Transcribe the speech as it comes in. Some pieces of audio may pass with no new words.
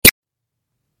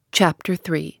Chapter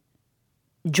 3.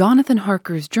 Jonathan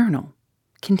Harker's Journal,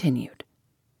 continued.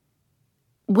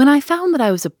 When I found that I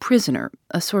was a prisoner,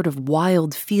 a sort of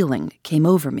wild feeling came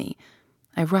over me.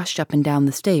 I rushed up and down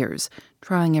the stairs,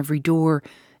 trying every door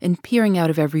and peering out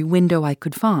of every window I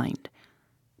could find.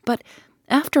 But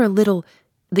after a little,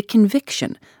 the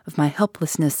conviction of my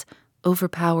helplessness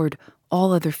overpowered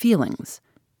all other feelings.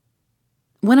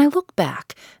 When I look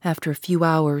back after a few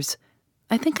hours,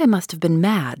 I think I must have been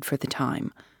mad for the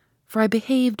time, for I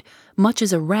behaved much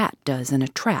as a rat does in a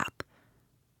trap.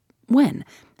 When,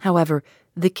 however,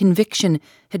 the conviction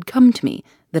had come to me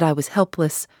that I was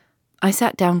helpless, I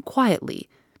sat down quietly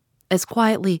as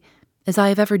I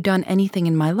have ever done anything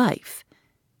in my life,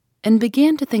 and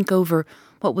began to think over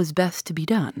what was best to be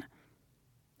done.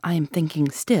 I am thinking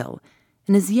still,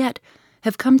 and as yet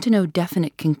have come to no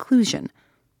definite conclusion.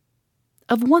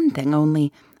 Of one thing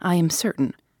only I am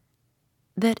certain,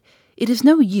 that it is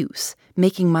no use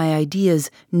making my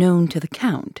ideas known to the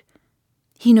Count.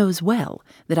 He knows well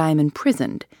that I am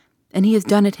imprisoned, and he has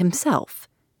done it himself,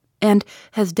 and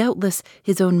has doubtless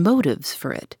his own motives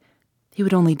for it. He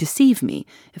would only deceive me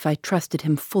if I trusted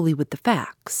him fully with the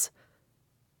facts.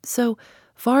 So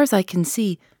far as I can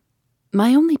see,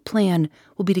 my only plan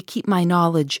will be to keep my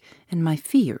knowledge and my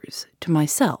fears to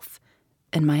myself,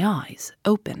 and my eyes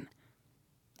open.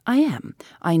 I am,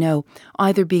 I know,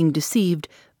 either being deceived,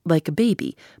 like a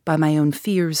baby, by my own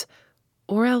fears,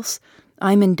 or else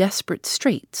I'm in desperate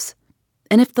straits,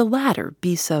 and if the latter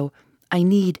be so, I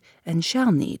need and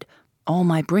shall need all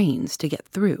my brains to get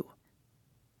through.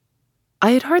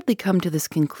 I had hardly come to this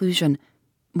conclusion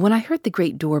when I heard the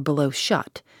great door below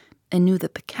shut, and knew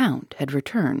that the Count had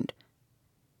returned.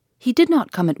 He did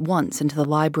not come at once into the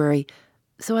library,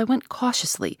 so I went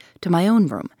cautiously to my own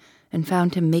room and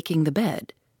found him making the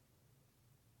bed.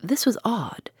 This was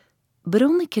odd, but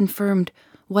only confirmed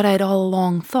what I had all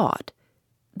along thought,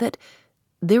 that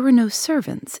there were no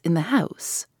servants in the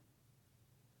house.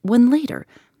 When later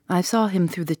I saw him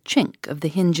through the chink of the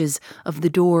hinges of the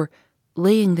door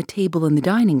laying the table in the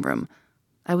dining room,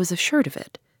 I was assured of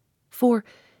it, for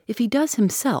if he does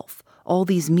himself all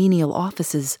these menial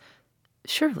offices,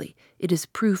 surely it is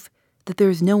proof that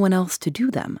there is no one else to do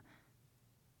them.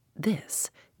 This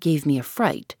gave me a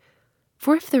fright,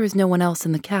 for if there is no one else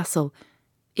in the castle,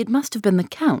 it must have been the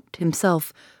Count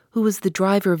himself who was the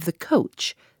driver of the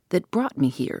coach that brought me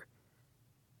here.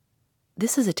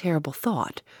 This is a terrible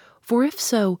thought, for if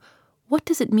so, what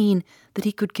does it mean that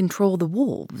he could control the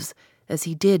wolves, as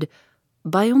he did,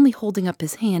 by only holding up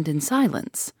his hand in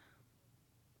silence?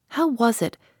 How was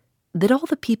it that all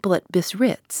the people at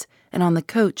Biarritz and on the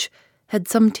coach had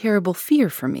some terrible fear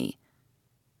for me?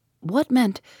 What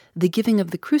meant the giving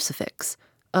of the crucifix,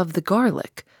 of the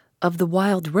garlic, of the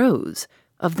wild rose,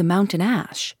 of the mountain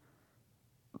ash?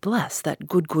 Bless that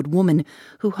good woman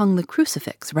who hung the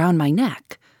crucifix round my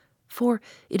neck, for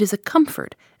it is a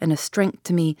comfort and a strength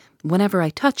to me whenever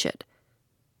I touch it.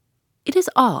 It is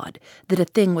odd that a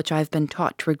thing which I have been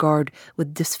taught to regard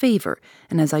with disfavor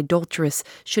and as idolatrous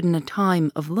should in a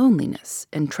time of loneliness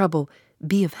and trouble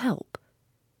be of help.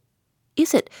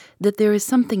 Is it that there is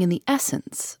something in the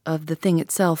essence of the thing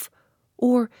itself,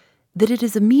 or that it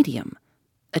is a medium,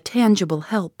 a tangible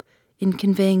help in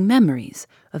conveying memories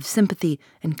of sympathy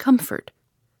and comfort?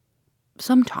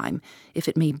 Sometime, if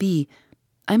it may be,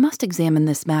 I must examine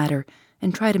this matter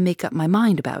and try to make up my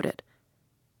mind about it.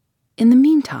 In the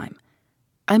meantime,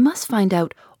 I must find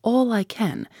out all I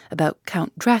can about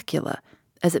Count Dracula,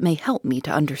 as it may help me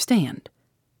to understand.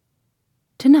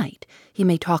 Tonight he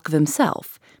may talk of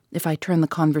himself, if I turn the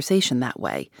conversation that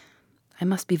way. I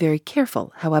must be very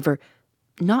careful, however,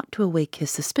 not to awake his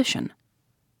suspicion.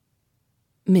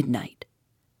 Midnight.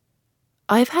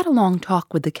 I have had a long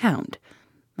talk with the Count.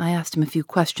 I asked him a few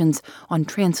questions on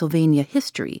Transylvania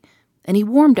history, and he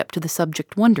warmed up to the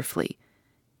subject wonderfully.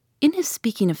 In his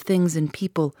speaking of things and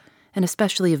people, and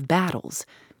especially of battles,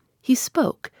 he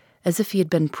spoke as if he had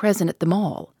been present at them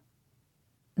all.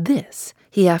 This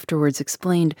he afterwards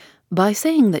explained by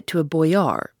saying that to a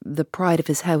boyar the pride of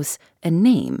his house and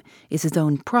name is his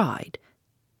own pride,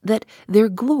 that their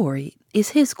glory is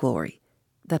his glory,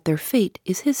 that their fate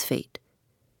is his fate.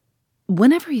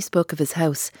 Whenever he spoke of his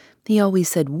house, he always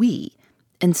said we,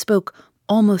 and spoke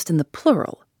almost in the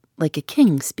plural, like a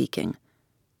king speaking.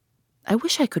 I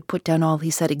wish I could put down all he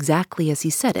said exactly as he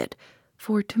said it,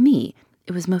 for to me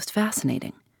it was most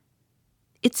fascinating.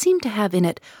 It seemed to have in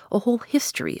it a whole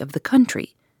history of the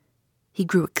country. He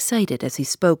grew excited as he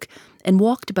spoke, and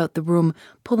walked about the room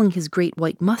pulling his great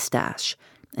white mustache,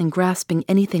 and grasping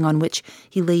anything on which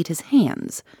he laid his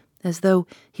hands, as though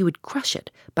he would crush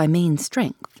it by main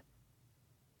strength.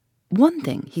 One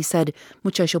thing, he said,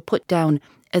 which I shall put down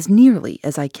as nearly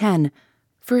as I can,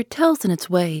 for it tells in its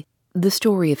way the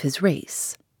story of his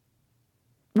race.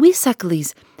 We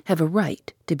Sekules have a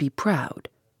right to be proud,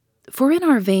 for in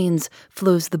our veins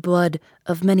flows the blood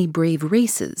of many brave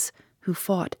races who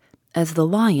fought as the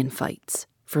lion fights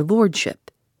for lordship.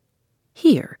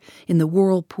 Here, in the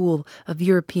whirlpool of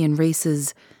European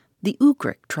races, the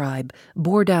Ugric tribe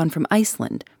bore down from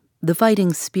Iceland the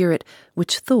fighting spirit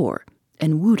which Thor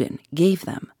and Woden gave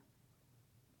them,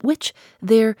 which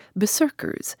their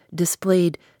berserkers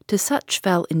displayed to such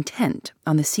fell intent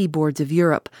on the seaboards of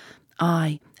Europe,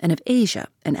 aye, and of Asia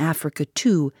and Africa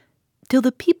too, till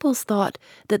the peoples thought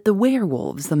that the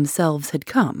werewolves themselves had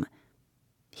come.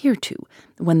 Hereto,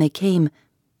 when they came,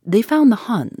 they found the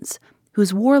Huns,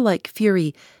 whose warlike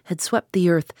fury had swept the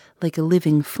earth like a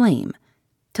living flame,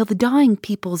 till the dying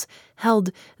peoples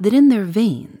held that in their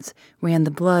veins ran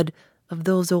the blood of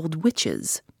those old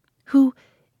witches, who,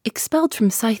 expelled from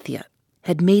Scythia,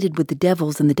 had mated with the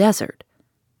devils in the desert.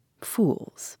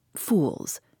 Fools,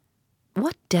 fools!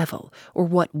 What devil or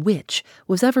what witch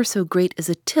was ever so great as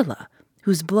Attila,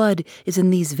 whose blood is in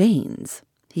these veins?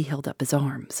 He held up his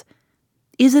arms.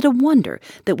 Is it a wonder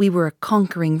that we were a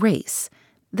conquering race,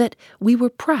 that we were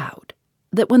proud,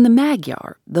 that when the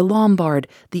Magyar, the Lombard,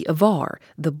 the Avar,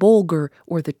 the Bulgar,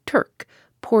 or the Turk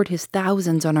poured his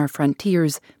thousands on our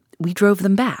frontiers, we drove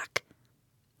them back?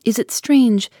 Is it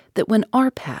strange that when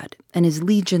Arpad and his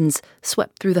legions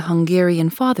swept through the Hungarian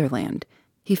fatherland,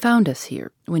 he found us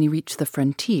here when he reached the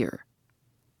frontier?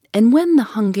 And when the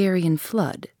Hungarian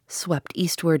flood swept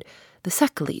eastward, the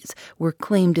Sekules were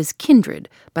claimed as kindred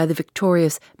by the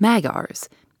victorious Magyars,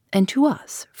 and to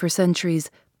us, for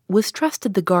centuries, was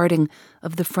trusted the guarding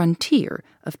of the frontier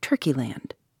of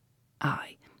Turkeyland.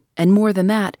 Aye, and more than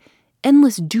that,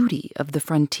 endless duty of the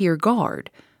frontier guard,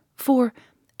 for,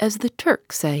 as the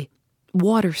Turks say,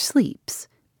 water sleeps,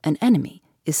 an enemy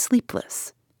is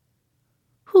sleepless.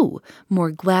 Who,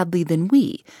 more gladly than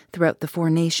we, throughout the four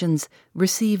nations,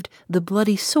 received the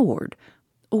bloody sword,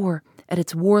 or, at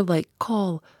its warlike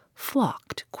call,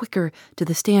 flocked quicker to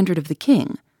the standard of the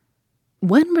king?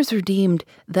 When was redeemed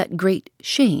that great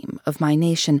shame of my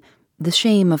nation, the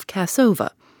shame of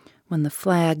Cassova, when the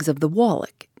flags of the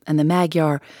Wallach and the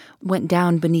Magyar went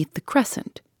down beneath the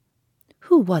crescent?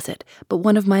 Who was it but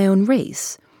one of my own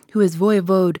race, who as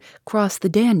voivode crossed the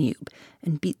Danube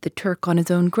and beat the Turk on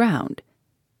his own ground?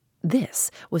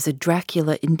 This was a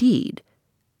Dracula indeed.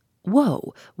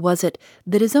 Woe was it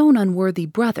that his own unworthy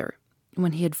brother,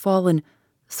 when he had fallen,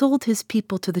 sold his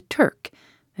people to the Turk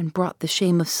and brought the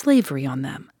shame of slavery on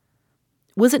them.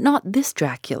 Was it not this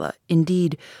Dracula,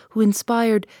 indeed, who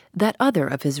inspired that other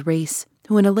of his race,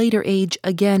 who in a later age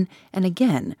again and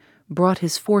again brought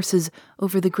his forces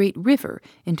over the great river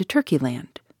into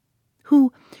Turkeyland?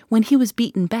 Who, when he was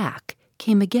beaten back,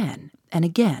 came again and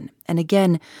again and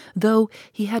again, though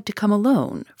he had to come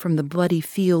alone from the bloody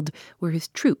field where his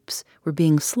troops were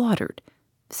being slaughtered,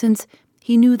 since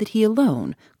he knew that he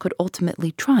alone could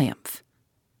ultimately triumph.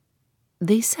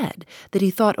 They said that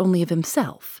he thought only of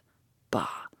himself.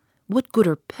 Bah! What good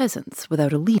are peasants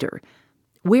without a leader?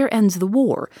 Where ends the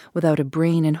war without a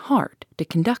brain and heart to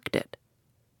conduct it?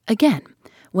 Again,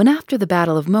 when after the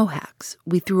Battle of Mohacs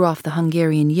we threw off the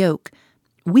Hungarian yoke,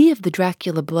 we of the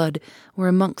Dracula blood were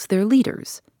amongst their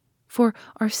leaders, for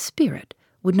our spirit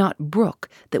would not brook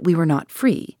that we were not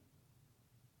free.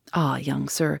 Ah, young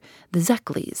sir, the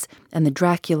Sekules and the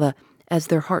Dracula, as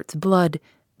their heart's blood,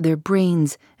 their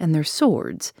brains, and their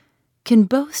swords, can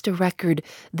boast a record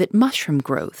that mushroom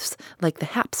growths like the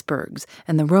Habsburgs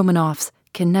and the Romanovs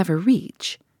can never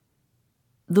reach.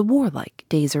 The warlike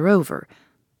days are over.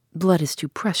 Blood is too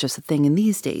precious a thing in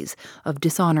these days of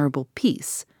dishonorable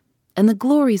peace, and the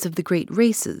glories of the great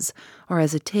races are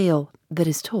as a tale that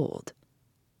is told.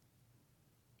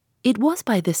 It was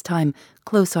by this time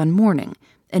close on morning,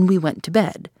 and we went to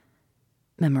bed.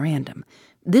 Memorandum: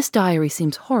 this diary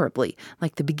seems horribly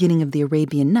like the beginning of the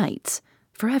Arabian Nights,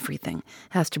 for everything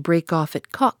has to break off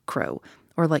at cock-crow,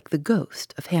 or like the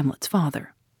ghost of Hamlet's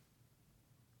father.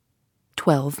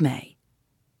 12 May.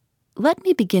 Let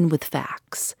me begin with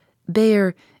facts,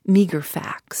 bare, meager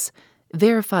facts,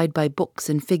 verified by books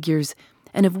and figures,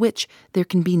 and of which there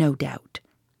can be no doubt.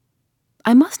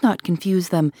 I must not confuse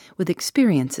them with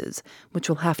experiences which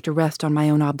will have to rest on my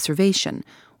own observation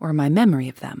or my memory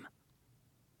of them.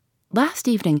 Last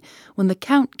evening, when the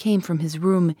Count came from his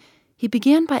room, he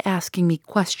began by asking me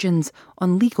questions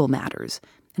on legal matters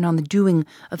and on the doing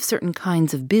of certain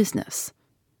kinds of business.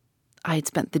 I had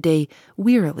spent the day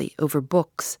wearily over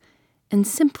books, and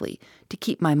simply, to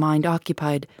keep my mind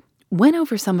occupied, went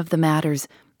over some of the matters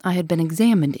I had been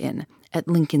examined in at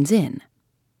Lincoln's Inn.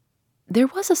 There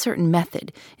was a certain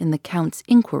method in the Count's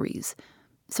inquiries,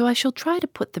 so I shall try to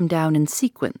put them down in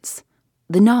sequence.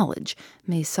 The knowledge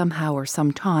may somehow or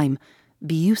sometime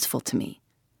be useful to me.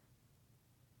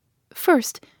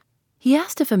 First, he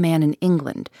asked if a man in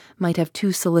England might have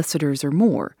 2 solicitors or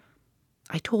more.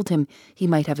 I told him he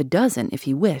might have a dozen if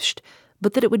he wished,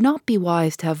 but that it would not be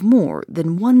wise to have more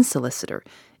than 1 solicitor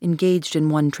engaged in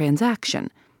one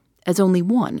transaction, as only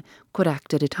one could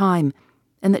act at a time,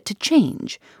 and that to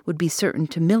change would be certain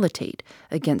to militate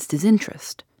against his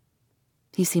interest.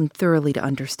 He seemed thoroughly to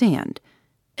understand,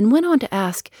 and went on to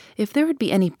ask if there would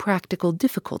be any practical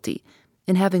difficulty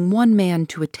in having one man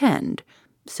to attend,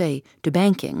 say, to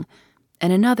banking,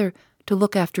 and another to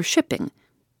look after shipping,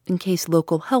 in case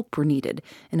local help were needed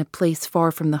in a place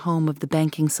far from the home of the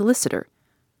banking solicitor.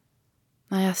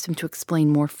 I asked him to explain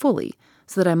more fully,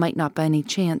 so that I might not by any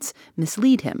chance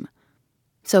mislead him.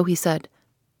 So he said,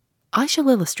 "I shall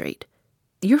illustrate.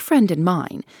 Your friend and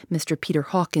mine, Mr. Peter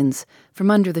Hawkins,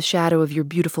 from under the shadow of your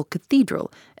beautiful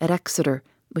cathedral at Exeter,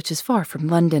 which is far from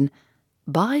London,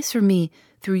 buys for me,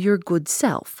 through your good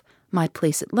self, my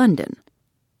place at London.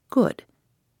 Good.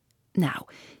 Now,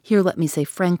 here let me say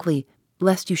frankly,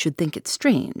 lest you should think it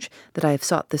strange that I have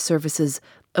sought the services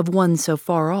of one so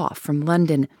far off from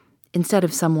London instead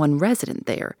of someone resident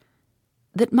there,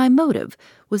 that my motive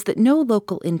was that no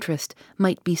local interest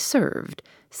might be served,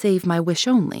 save my wish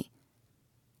only.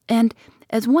 And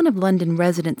as one of London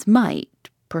residents might,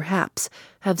 perhaps,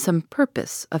 have some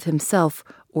purpose of himself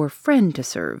or friend to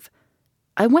serve,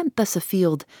 I went thus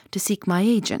afield to seek my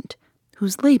agent,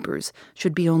 whose labours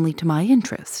should be only to my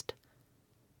interest.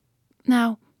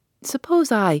 Now,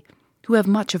 suppose I, who have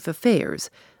much of affairs,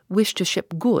 wish to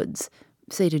ship goods,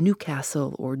 say to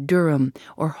Newcastle or Durham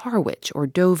or Harwich or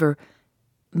Dover,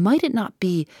 might it not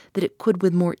be that it could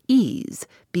with more ease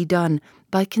be done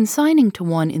by consigning to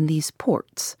one in these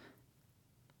ports?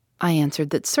 I answered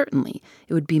that certainly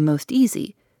it would be most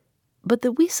easy, but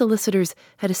that we solicitors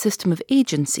had a system of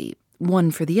agency, one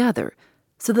for the other,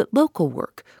 so that local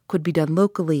work could be done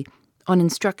locally on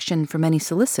instruction from any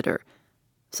solicitor,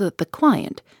 so that the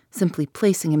client, simply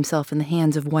placing himself in the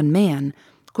hands of one man,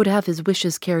 could have his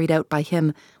wishes carried out by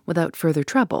him without further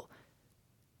trouble.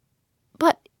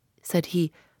 "But," said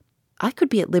he, "I could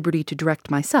be at liberty to direct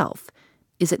myself.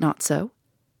 Is it not so?"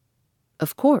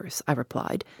 "Of course," I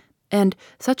replied, "and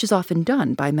such is often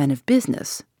done by men of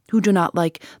business, who do not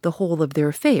like the whole of their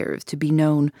affairs to be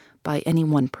known by any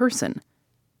one person."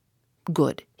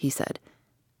 "Good," he said.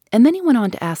 And then he went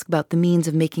on to ask about the means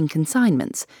of making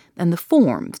consignments, and the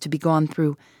forms to be gone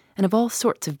through, and of all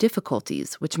sorts of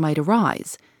difficulties which might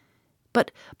arise,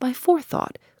 but by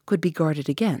forethought could be guarded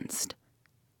against.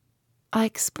 I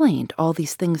explained all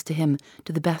these things to him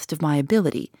to the best of my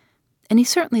ability, and he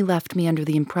certainly left me under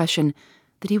the impression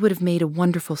that he would have made a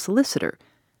wonderful solicitor,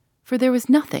 for there was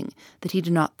nothing that he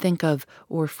did not think of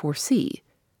or foresee.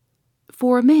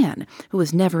 For a man who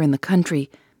was never in the country,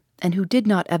 and who did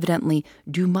not evidently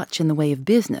do much in the way of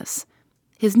business,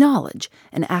 his knowledge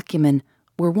and acumen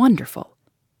were wonderful.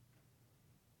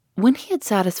 When he had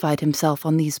satisfied himself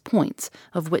on these points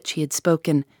of which he had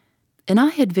spoken, and I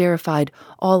had verified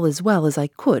all as well as I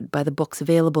could by the books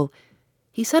available,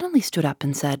 he suddenly stood up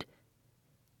and said,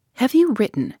 "Have you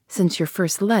written since your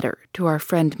first letter to our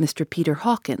friend Mr. Peter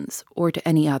Hawkins, or to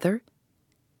any other?"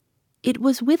 It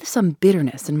was with some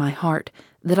bitterness in my heart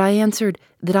that I answered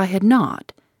that I had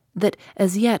not, that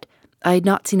as yet I had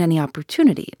not seen any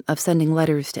opportunity of sending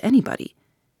letters to anybody.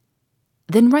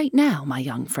 "Then write now, my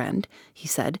young friend," he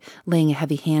said, laying a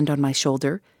heavy hand on my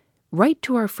shoulder. "Write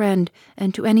to our friend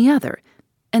and to any other,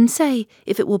 and say,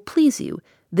 if it will please you,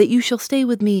 that you shall stay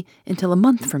with me until a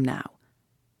month from now."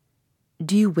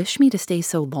 "Do you wish me to stay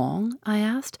so long?" I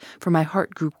asked, for my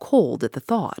heart grew cold at the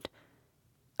thought.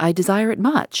 "I desire it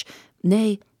much.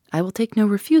 Nay, I will take no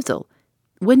refusal.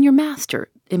 When your master,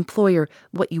 employer,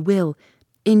 what you will,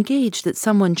 engaged that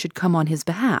someone should come on his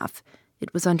behalf,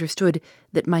 it was understood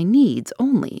that my needs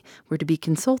only were to be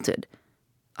consulted.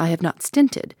 I have not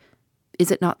stinted.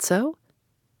 Is it not so?"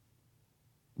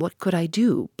 What could I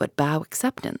do but bow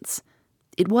acceptance?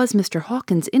 It was Mr.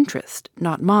 Hawkins' interest,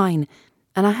 not mine,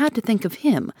 and I had to think of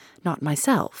him, not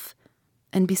myself.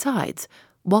 And besides,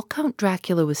 while Count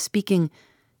Dracula was speaking,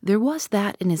 there was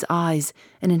that in his eyes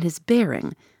and in his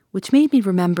bearing which made me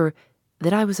remember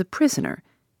that I was a prisoner,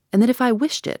 and that if I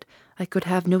wished it, I could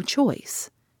have no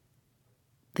choice.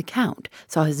 The Count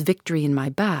saw his victory in my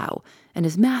bow, and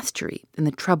his mastery in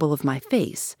the trouble of my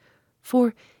face,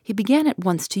 for he began at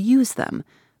once to use them,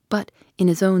 but in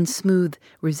his own smooth,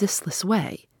 resistless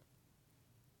way.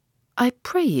 I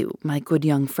pray you, my good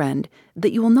young friend,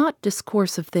 that you will not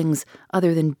discourse of things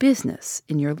other than business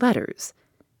in your letters.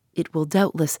 It will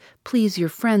doubtless please your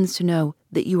friends to know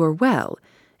that you are well,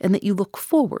 and that you look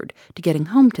forward to getting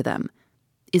home to them.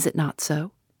 Is it not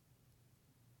so?"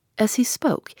 As he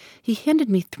spoke, he handed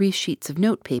me 3 sheets of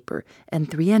notepaper and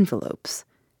 3 envelopes.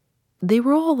 They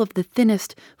were all of the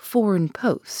thinnest foreign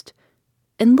post,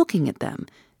 and looking at them,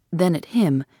 then at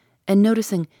him, and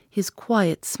noticing his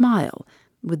quiet smile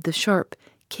with the sharp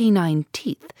canine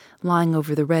teeth lying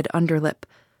over the red underlip,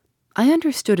 I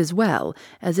understood as well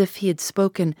as if he had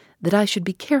spoken that I should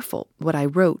be careful what I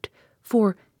wrote,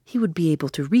 for he would be able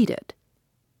to read it.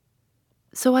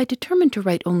 So I determined to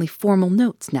write only formal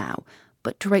notes now,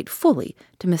 but to write fully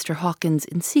to Mr. Hawkins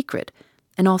in secret,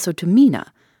 and also to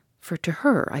Mina, for to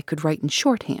her I could write in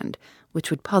shorthand, which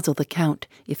would puzzle the Count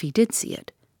if he did see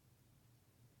it.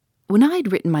 When I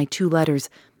had written my 2 letters,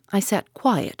 I sat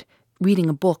quiet, reading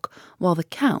a book, while the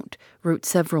Count wrote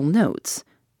several notes,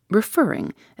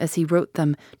 referring, as he wrote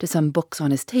them, to some books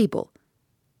on his table.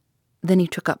 Then he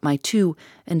took up my 2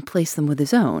 and placed them with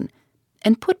his own,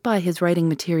 and put by his writing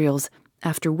materials,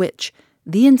 after which,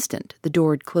 the instant the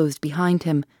door had closed behind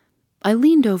him, I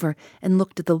leaned over and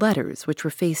looked at the letters which were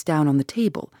face down on the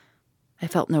table. I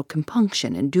felt no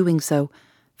compunction in doing so,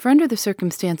 for under the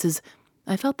circumstances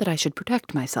I felt that I should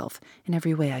protect myself in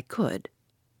every way I could.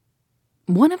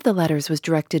 One of the letters was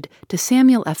directed to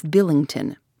Samuel F.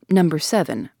 Billington, No.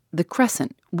 7, The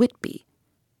Crescent, Whitby.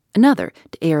 Another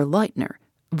to Eyre Leitner,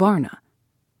 Varna.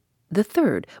 The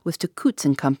third was to Coutts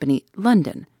and Company,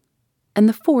 London. And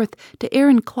the fourth to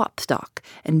Aaron Klopstock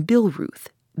and Bill Ruth,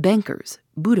 bankers,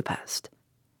 Budapest.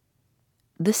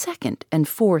 The second and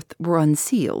fourth were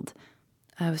unsealed.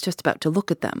 I was just about to look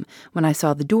at them when I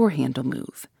saw the door handle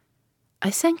move. I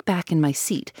sank back in my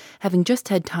seat, having just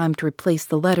had time to replace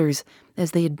the letters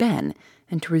as they had been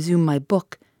and to resume my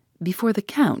book, before the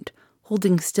Count,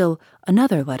 holding still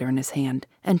another letter in his hand,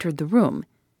 entered the room.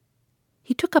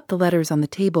 He took up the letters on the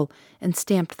table and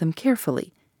stamped them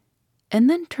carefully, and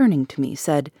then turning to me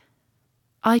said,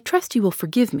 "I trust you will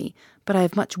forgive me, but I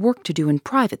have much work to do in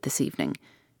private this evening.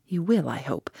 You will, I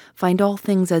hope, find all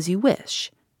things as you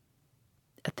wish."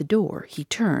 At the door he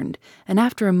turned, and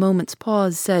after a moment's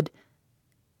pause said,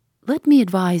 "Let me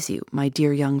advise you, my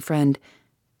dear young friend,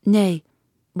 nay,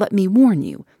 let me warn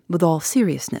you, with all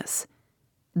seriousness,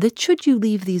 that should you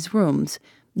leave these rooms,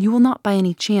 you will not by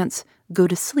any chance go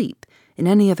to sleep in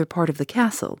any other part of the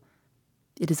castle.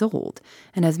 It is old,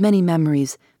 and has many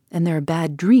memories, and there are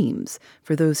bad dreams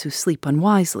for those who sleep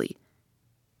unwisely.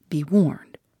 Be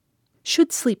warned.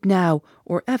 Should sleep now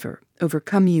or ever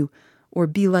overcome you, or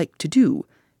be like to do,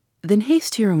 then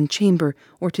haste to your own chamber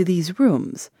or to these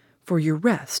rooms, for your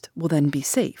rest will then be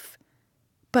safe.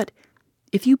 But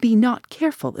if you be not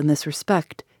careful in this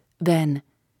respect, then—"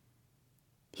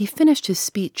 He finished his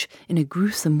speech in a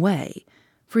gruesome way,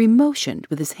 for he motioned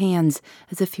with his hands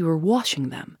as if he were washing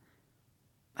them.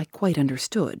 I quite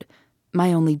understood.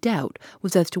 My only doubt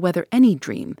was as to whether any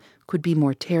dream could be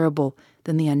more terrible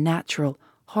than the unnatural,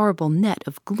 horrible net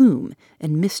of gloom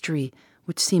and mystery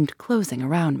which seemed closing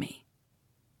around me.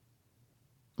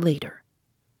 Later.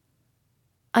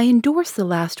 I endorse the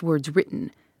last words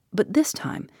written, but this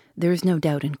time there is no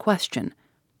doubt in question.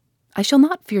 I shall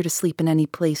not fear to sleep in any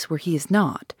place where he is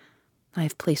not. I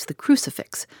have placed the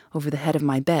crucifix over the head of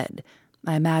my bed.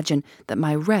 I imagine that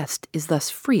my rest is thus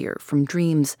freer from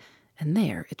dreams, and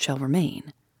there it shall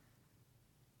remain.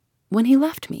 When he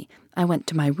left me, I went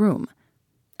to my room.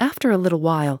 After a little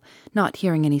while, not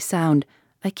hearing any sound,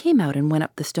 I came out and went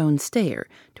up the stone stair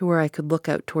to where I could look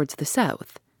out towards the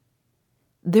south.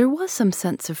 There was some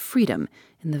sense of freedom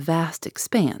in the vast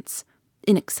expanse,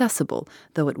 inaccessible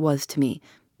though it was to me,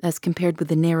 as compared with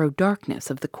the narrow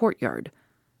darkness of the courtyard.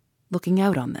 Looking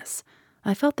out on this,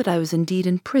 I felt that I was indeed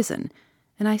in prison,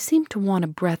 and I seemed to want a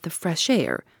breath of fresh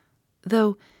air,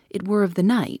 though it were of the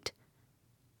night.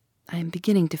 I am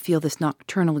beginning to feel this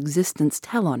nocturnal existence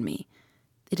tell on me.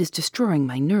 It is destroying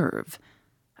my nerve.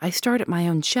 I start at my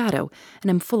own shadow, and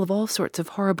am full of all sorts of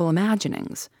horrible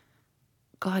imaginings.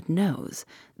 God knows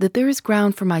that there is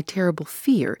ground for my terrible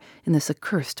fear in this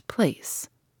accursed place.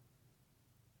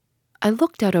 I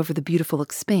looked out over the beautiful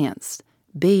expanse,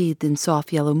 bathed in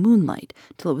soft yellow moonlight,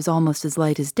 till it was almost as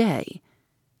light as day.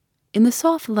 In the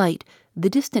soft light, the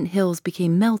distant hills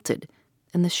became melted,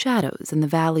 and the shadows in the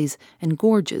valleys and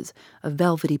gorges of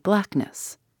velvety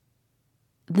blackness.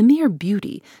 The mere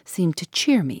beauty seemed to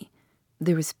cheer me.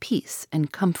 There was peace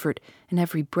and comfort in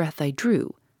every breath I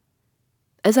drew.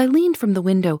 As I leaned from the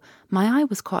window, my eye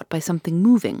was caught by something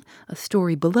moving a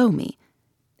story below me,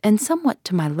 and somewhat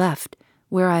to my left,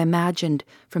 where I imagined,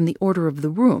 from the order of the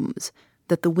rooms,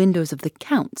 that the windows of the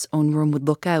Count's own room would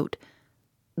look out.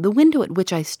 The window at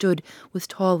which I stood was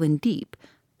tall and deep,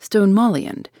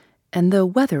 stone-mullioned, and though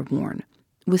weather-worn,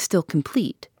 was still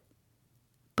complete.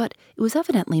 But it was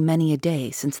evidently many a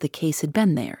day since the case had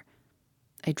been there.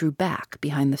 I drew back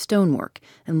behind the stonework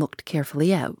and looked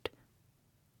carefully out.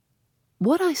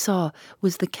 What I saw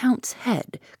was the Count's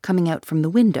head coming out from the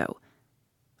window.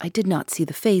 I did not see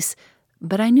the face,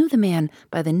 but I knew the man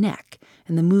by the neck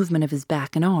and the movement of his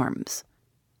back and arms.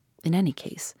 In any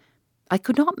case, I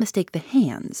could not mistake the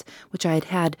hands which I had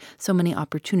had so many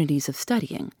opportunities of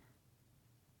studying.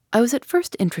 I was at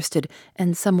first interested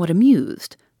and somewhat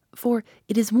amused, for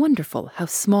it is wonderful how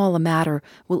small a matter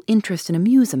will interest and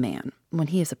amuse a man when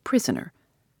he is a prisoner.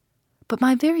 But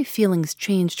my very feelings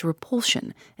changed to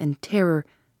repulsion and terror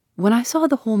when I saw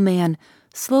the whole man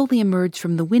slowly emerge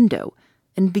from the window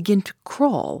and begin to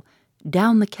crawl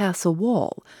down the castle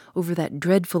wall over that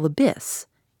dreadful abyss,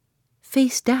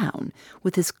 face down,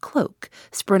 with his cloak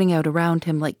spreading out around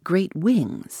him like great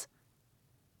wings.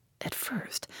 At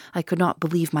first I could not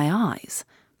believe my eyes.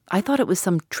 I thought it was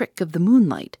some trick of the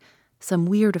moonlight, some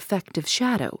weird effect of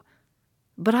shadow.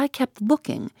 But I kept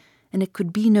looking, and it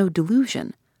could be no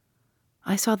delusion.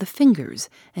 I saw the fingers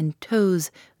and toes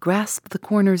grasp the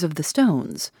corners of the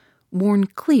stones, worn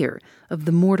clear of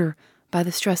the mortar by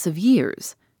the stress of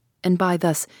years, and by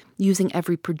thus using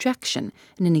every projection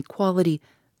and inequality,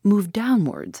 move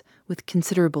downwards with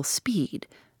considerable speed,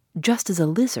 just as a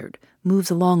lizard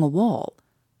moves along a wall.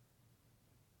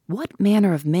 What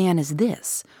manner of man is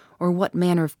this, or what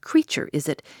manner of creature is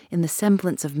it in the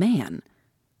semblance of man?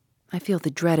 I feel the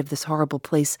dread of this horrible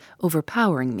place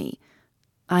overpowering me.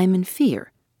 I am in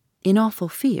fear, in awful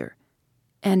fear,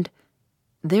 and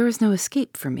there is no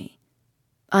escape for me.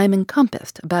 I am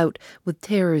encompassed about with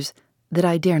terrors that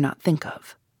I dare not think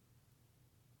of.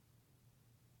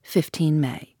 15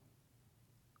 May.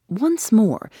 Once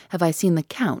more have I seen the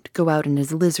Count go out in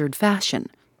his lizard fashion.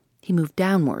 He moved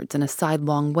downwards in a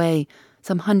sidelong way,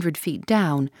 some 100 feet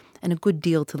down, and a good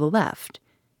deal to the left.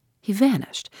 He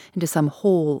vanished into some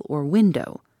hole or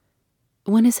window.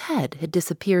 When his head had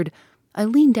disappeared, I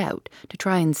leaned out to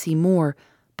try and see more,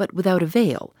 but without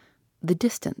avail. The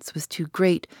distance was too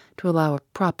great to allow a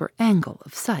proper angle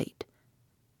of sight.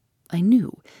 I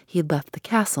knew he had left the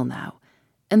castle now,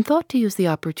 and thought to use the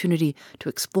opportunity to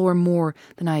explore more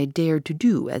than I had dared to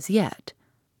do as yet.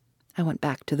 I went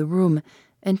back to the room,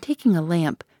 and taking a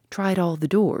lamp, tried all the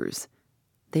doors.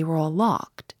 They were all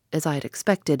locked, as I had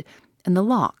expected, and the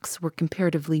locks were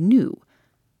comparatively new.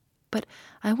 But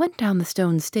I went down the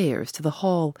stone stairs to the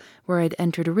hall where I had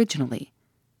entered originally.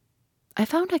 I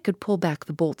found I could pull back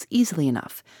the bolts easily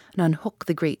enough and unhook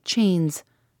the great chains,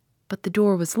 but the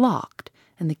door was locked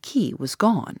and the key was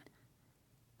gone.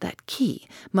 That key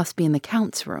must be in the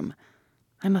Count's room.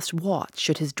 I must watch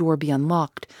should his door be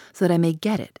unlocked so that I may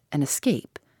get it and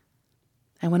escape.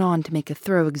 I went on to make a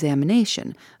thorough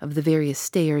examination of the various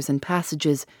stairs and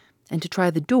passages and to try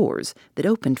the doors that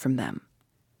opened from them.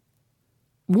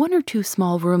 1 or 2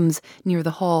 small rooms near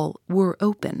the hall were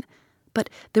open, but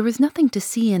there was nothing to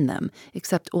see in them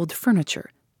except old furniture,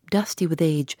 dusty with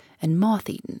age and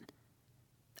moth-eaten.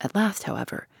 At last,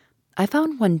 however, I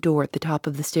found one door at the top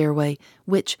of the stairway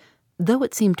which, though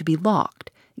it seemed to be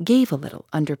locked, gave a little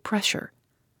under pressure.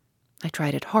 I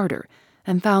tried it harder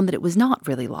and found that it was not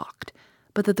really locked,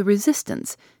 but that the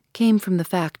resistance came from the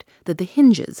fact that the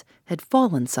hinges had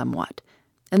fallen somewhat,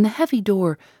 and the heavy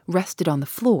door rested on the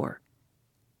floor.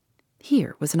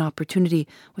 Here was an opportunity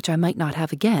which I might not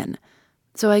have again,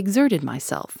 so I exerted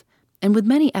myself, and with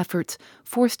many efforts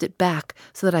forced it back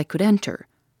so that I could enter.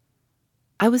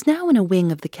 I was now in a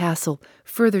wing of the castle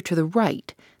further to the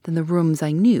right than the rooms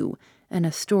I knew, and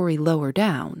a story lower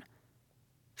down.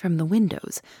 From the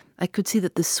windows, I could see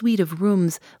that the suite of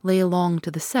rooms lay along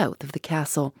to the south of the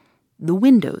castle, the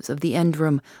windows of the end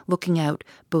room looking out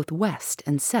both west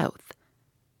and south.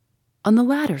 On the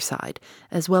latter side,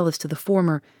 as well as to the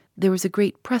former, there was a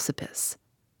great precipice.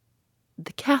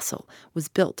 The castle was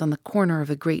built on the corner of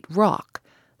a great rock,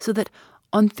 so that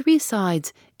on 3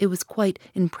 sides it was quite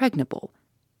impregnable,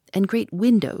 and great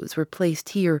windows were placed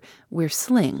here where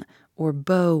sling or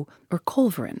bow or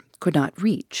culverin could not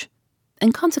reach,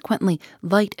 and consequently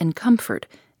light and comfort,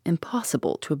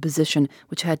 impossible to a position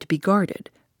which had to be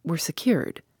guarded, were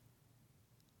secured.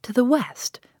 To the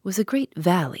west was a great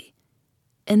valley,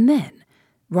 and then,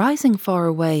 rising far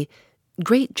away,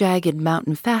 great jagged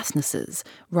mountain fastnesses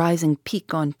rising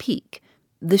peak on peak,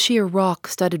 the sheer rock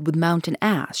studded with mountain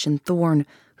ash and thorn,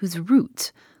 whose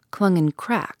roots clung in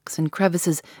cracks and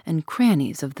crevices and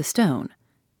crannies of the stone.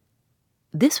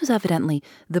 This was evidently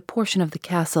the portion of the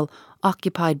castle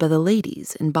occupied by the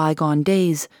ladies in bygone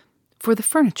days, for the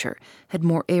furniture had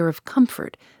more air of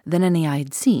comfort than any I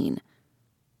had seen.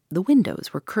 The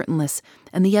windows were curtainless,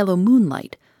 and the yellow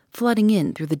moonlight, flooding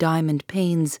in through the diamond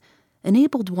panes,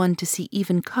 enabled one to see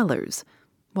even colors,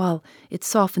 while it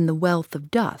softened the wealth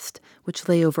of dust which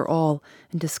lay over all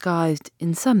and disguised,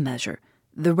 in some measure,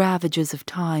 the ravages of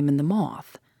time and the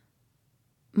moth.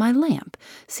 My lamp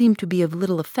seemed to be of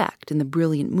little effect in the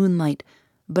brilliant moonlight,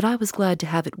 but I was glad to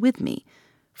have it with me,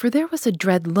 for there was a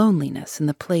dread loneliness in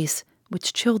the place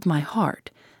which chilled my heart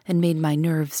and made my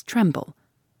nerves tremble.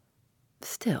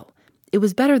 Still, it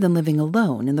was better than living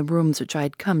alone in the rooms which I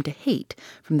had come to hate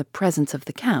from the presence of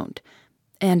the Count,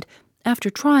 and, after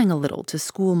trying a little to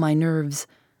school my nerves,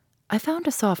 I found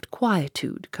a soft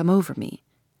quietude come over me.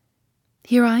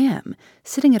 Here I am,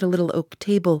 sitting at a little oak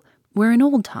table where in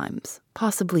old times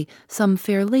possibly some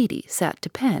fair lady sat to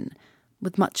pen,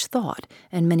 with much thought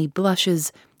and many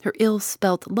blushes, her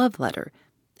ill-spelt love letter,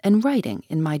 and writing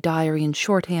in my diary in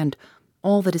shorthand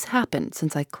all that has happened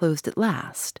since I closed it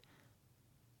last.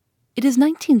 It is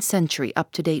 19th century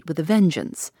up to date with a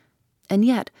vengeance, and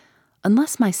yet,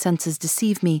 unless my senses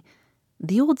deceive me,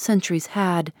 the old centuries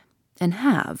had, and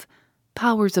have,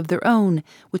 powers of their own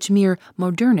which mere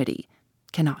modernity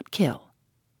cannot kill.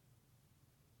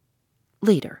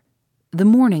 Later, the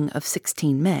morning of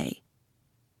 16 May.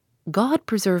 God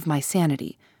preserve my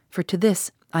sanity, for to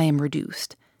this I am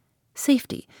reduced.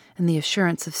 Safety and the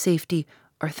assurance of safety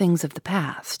are things of the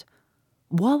past.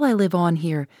 While I live on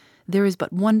here, there is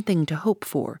but one thing to hope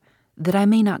for, that I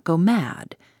may not go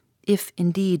mad, if,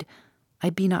 indeed,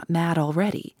 I be not mad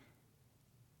already.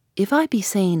 If I be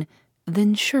sane,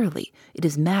 then surely it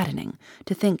is maddening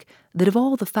to think that of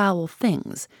all the foul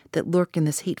things that lurk in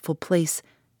this hateful place,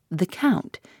 the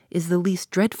Count is the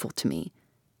least dreadful to me,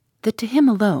 that to him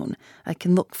alone I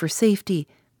can look for safety,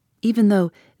 even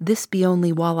though this be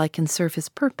only while I can serve his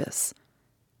purpose.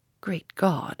 Great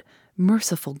God,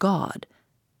 merciful God,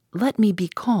 let me be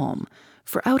calm,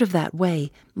 for out of that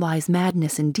way lies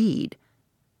madness indeed.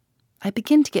 I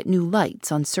begin to get new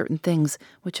lights on certain things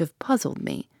which have puzzled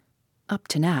me. Up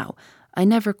to now, I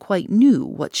never quite knew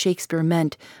what Shakespeare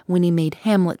meant when he made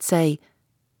Hamlet say,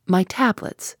 "My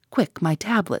tablets, quick, my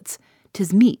tablets,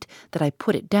 'tis meet that I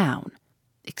put it down,"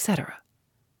 etc.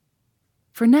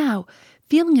 For now,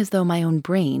 feeling as though my own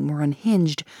brain were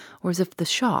unhinged, or as if the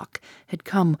shock had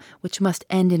come which must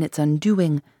end in its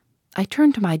undoing, I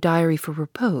turned to my diary for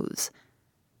repose.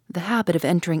 The habit of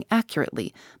entering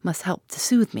accurately must help to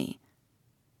soothe me.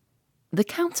 The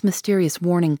Count's mysterious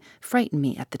warning frightened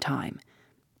me at the time.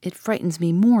 It frightens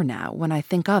me more now when I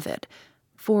think of it,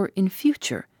 for in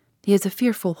future he has a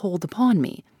fearful hold upon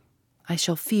me. I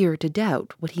shall fear to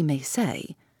doubt what he may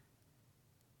say.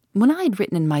 When I had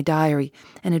written in my diary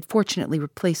and had fortunately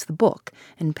replaced the book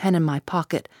and pen in my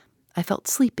pocket, I felt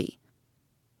sleepy.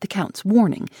 The Count's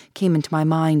warning came into my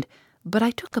mind, but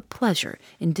I took a pleasure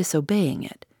in disobeying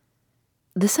it.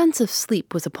 The sense of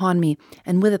sleep was upon me,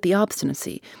 and with it the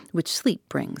obstinacy which sleep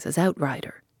brings as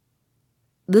outrider.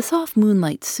 The soft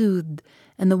moonlight soothed,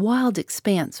 and the wild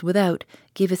expanse without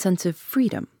gave a sense of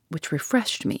freedom which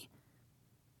refreshed me.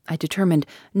 I determined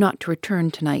not to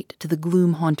return tonight to the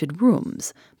gloom-haunted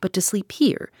rooms, but to sleep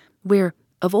here, where,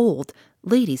 of old,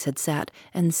 ladies had sat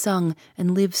and sung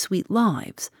and lived sweet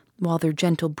lives, while their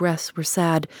gentle breasts were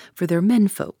sad for their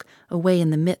menfolk away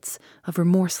in the midst of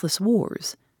remorseless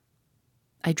wars.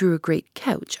 I drew a great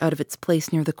couch out of its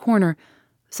place near the corner,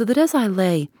 so that as I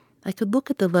lay, I could look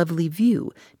at the lovely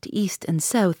view to east and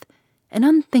south, and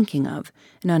unthinking of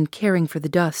and uncaring for the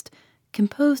dust,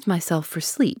 composed myself for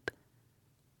sleep.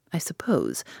 I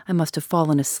suppose I must have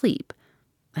fallen asleep.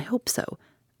 I hope so,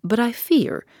 but I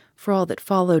fear, for all that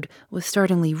followed was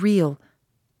startlingly real,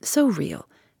 so real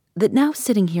that now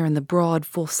sitting here in the broad,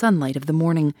 full sunlight of the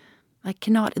morning, I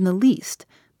cannot in the least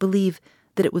believe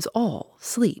that it was all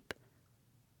sleep.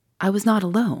 I was not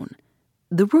alone.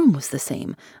 The room was the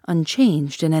same,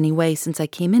 unchanged in any way since I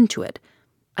came into it.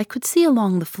 I could see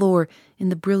along the floor in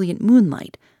the brilliant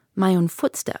moonlight my own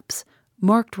footsteps,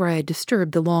 marked where I had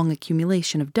disturbed the long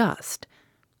accumulation of dust.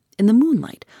 In the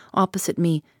moonlight, opposite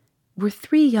me, were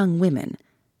 3 young women,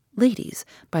 ladies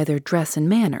by their dress and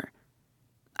manner.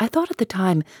 I thought at the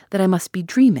time that I must be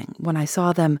dreaming when I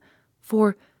saw them,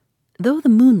 for, though the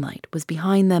moonlight was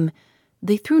behind them,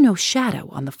 they threw no shadow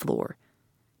on the floor.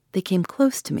 They came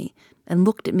close to me and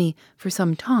looked at me for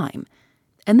some time,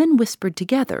 and then whispered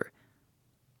together.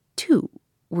 2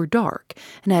 were dark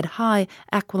and had high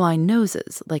aquiline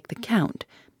noses like the Count,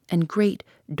 and great,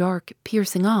 dark,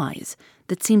 piercing eyes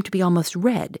that seemed to be almost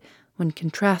red when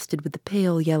contrasted with the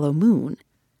pale yellow moon.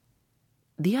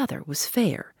 The other was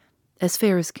fair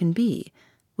as can be,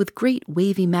 with great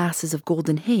wavy masses of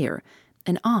golden hair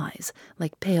and eyes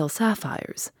like pale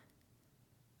sapphires.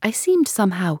 I seemed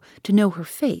somehow to know her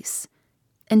face,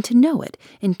 and to know it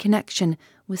in connection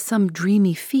with some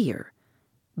dreamy fear,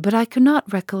 but I could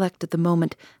not recollect at the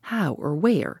moment how or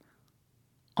where.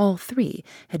 All three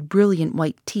had brilliant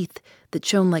white teeth that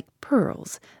shone like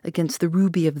pearls against the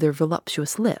ruby of their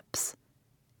voluptuous lips.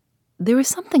 There was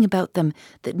something about them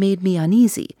that made me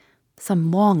uneasy, some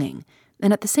longing,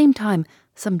 and at the same time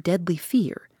some deadly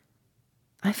fear.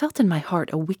 I felt in my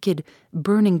heart a wicked,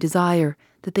 burning desire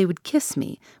that they would kiss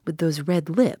me with those red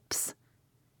lips.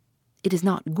 It is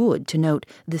not good to note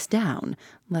this down,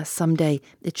 lest some day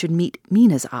it should meet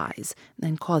Mina's eyes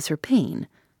and cause her pain,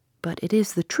 but it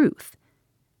is the truth.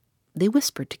 They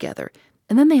whispered together,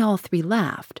 and then they all three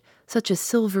laughed, such a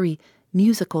silvery,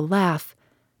 musical laugh,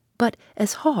 but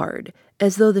as hard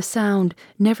as though the sound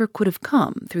never could have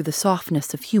come through the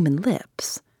softness of human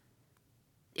lips.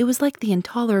 It was like the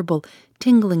intolerable,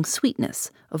 tingling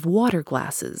sweetness of water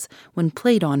glasses when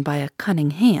played on by a cunning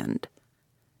hand.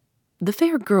 The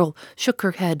fair girl shook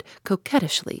her head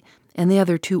coquettishly, and the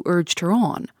other two urged her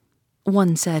on.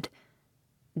 One said,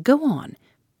 "Go on.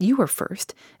 You are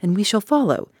first, and we shall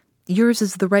follow. Yours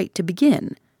is the right to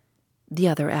begin." The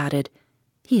other added,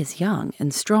 "He is young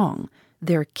and strong.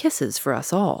 There are kisses for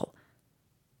us all."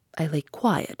 I lay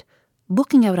quiet,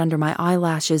 looking out under my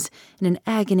eyelashes in an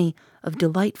agony of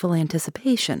delightful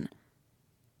anticipation.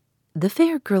 The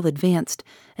fair girl advanced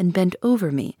and bent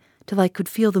over me till I could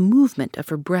feel the movement of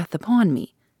her breath upon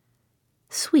me.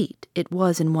 Sweet it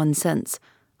was in one sense,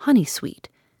 honey-sweet,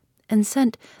 and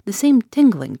sent the same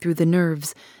tingling through the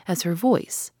nerves as her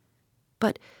voice,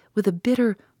 but with a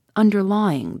bitter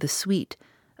underlying the sweet,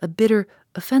 a bitter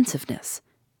offensiveness,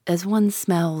 as one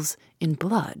smells in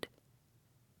blood.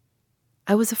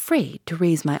 I was afraid to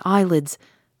raise my eyelids,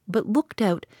 but looked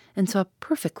out and saw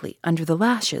perfectly under the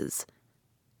lashes.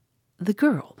 The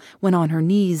girl went on her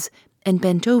knees and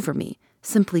bent over me,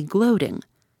 simply gloating.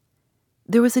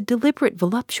 There was a deliberate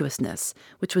voluptuousness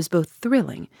which was both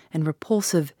thrilling and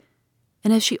repulsive,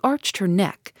 and as she arched her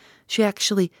neck, she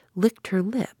actually licked her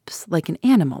lips like an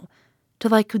animal,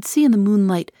 till I could see in the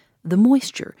moonlight the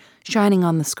moisture shining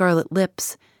on the scarlet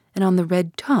lips and on the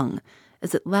red tongue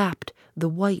as it lapped the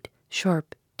white,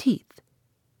 sharp teeth.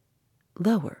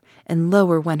 Lower and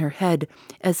lower went her head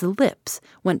as the lips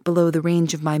went below the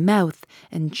range of my mouth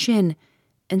and chin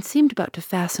and seemed about to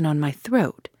fasten on my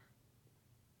throat.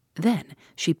 Then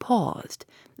she paused,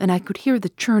 and I could hear the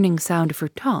churning sound of her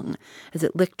tongue as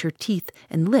it licked her teeth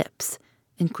and lips,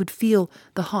 and could feel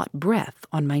the hot breath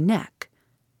on my neck.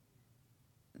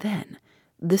 Then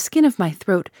the skin of my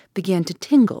throat began to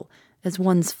tingle as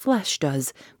one's flesh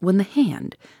does when the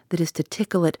hand that is to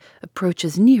tickle it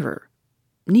approaches nearer,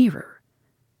 nearer.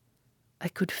 I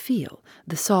could feel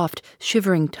the soft,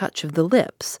 shivering touch of the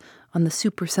lips on the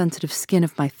supersensitive skin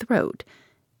of my throat,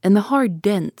 and the hard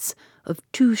dents of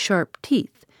two sharp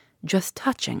teeth just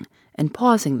touching and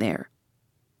pausing there.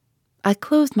 I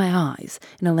closed my eyes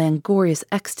in a languorous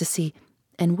ecstasy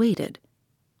and waited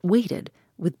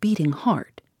with beating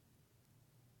heart.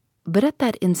 But at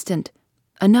that instant,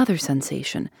 another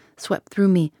sensation swept through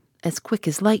me as quick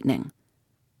as lightning.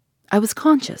 I was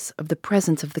conscious of the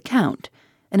presence of the Count,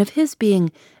 and of his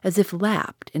being as if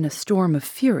lapped in a storm of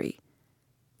fury.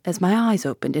 As my eyes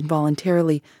opened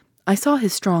involuntarily, I saw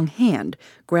his strong hand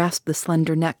grasp the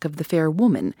slender neck of the fair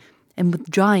woman, and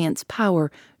with giant's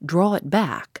power draw it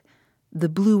back, the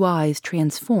blue eyes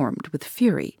transformed with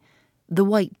fury, the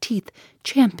white teeth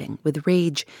champing with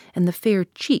rage, and the fair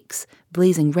cheeks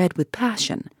blazing red with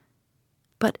passion.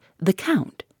 But the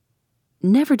Count,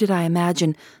 never did I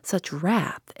imagine such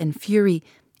wrath and fury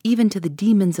even to the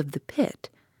demons of the pit.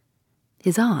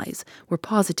 His eyes were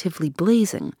positively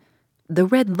blazing. The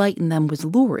red light in them was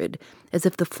lurid, as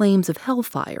if the flames of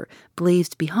hellfire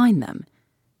blazed behind them.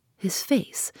 His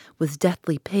face was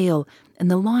deathly pale, and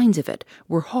the lines of it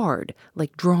were hard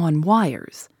like drawn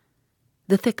wires.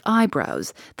 The thick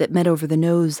eyebrows that met over the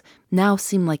nose now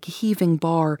seemed like a heaving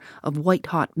bar of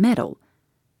white-hot metal.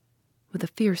 With a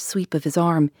fierce sweep of his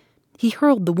arm, he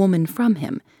hurled the woman from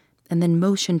him, and then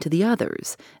motioned to the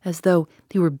others, as though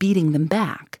he were beating them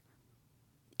back.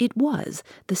 It was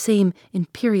the same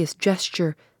imperious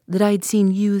gesture that I had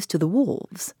seen used to the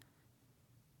wolves.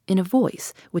 In a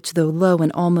voice which, though low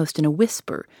and almost in a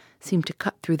whisper, seemed to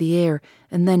cut through the air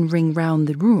and then ring round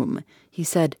the room, he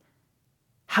said,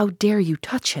 "How dare you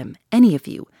touch him, any of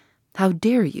you? How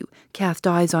dare you cast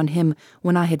eyes on him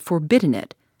when I had forbidden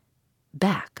it?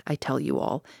 Back, I tell you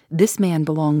all, this man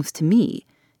belongs to me.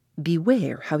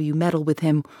 Beware how you meddle with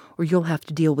him, or you'll have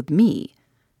to deal with me.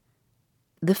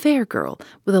 The fair girl,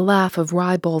 with a laugh of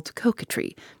ribald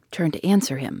coquetry, turned to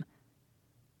answer him.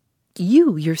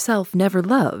 You yourself never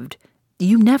loved.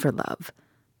 You never love.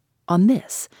 On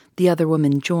this, the other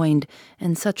woman joined,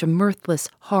 and such a mirthless,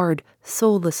 hard,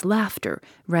 soulless laughter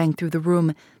rang through the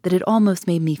room that it almost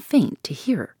made me faint to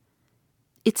hear.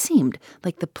 It seemed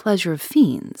like the pleasure of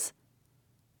fiends.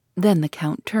 Then the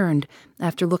Count turned,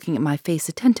 after looking at my face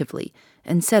attentively,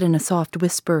 and said in a soft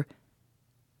whisper,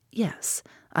 Yes,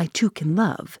 I too can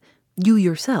love. You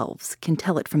yourselves can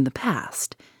tell it from the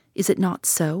past. Is it not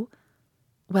so?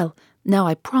 Well, now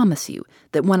I promise you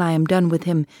that when I am done with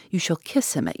him, you shall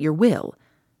kiss him at your will.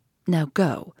 Now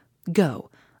go, go.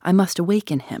 I must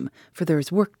awaken him, for there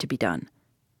is work to be done.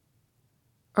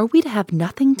 Are we to have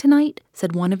nothing tonight?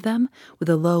 Said one of them, with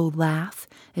a low laugh,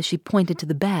 as she pointed to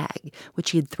the bag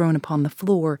which he had thrown upon the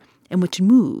floor, and which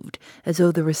moved as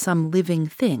though there was some living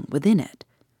thing within it.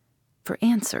 For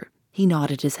answer, he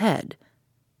nodded his head.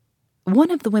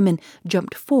 One of the women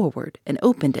jumped forward and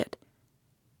opened it.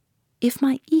 If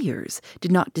my ears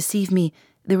did not deceive me,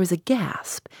 there was a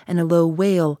gasp and a low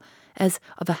wail, as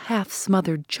of a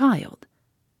half-smothered child.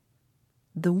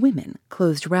 The women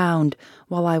closed round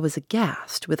while I was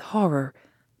aghast with horror,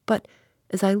 but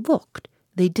as I looked,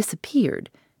 they disappeared,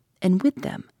 and with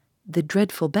them the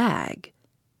dreadful bag.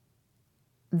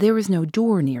 There was no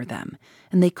door near them,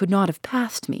 and they could not have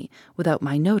passed me without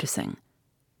my noticing.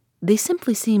 They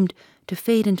simply seemed to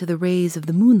fade into the rays of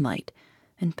the moonlight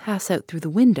and pass out through the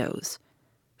windows,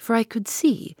 for I could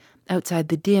see, outside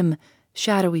the dim,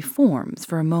 shadowy forms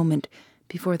for a moment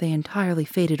before they entirely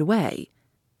faded away.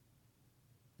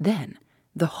 Then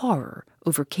the horror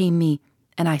overcame me,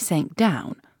 and I sank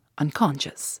down,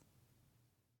 unconscious.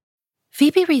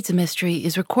 Phoebe Reads a Mystery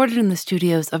is recorded in the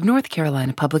studios of North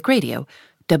Carolina Public Radio,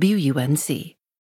 WUNC.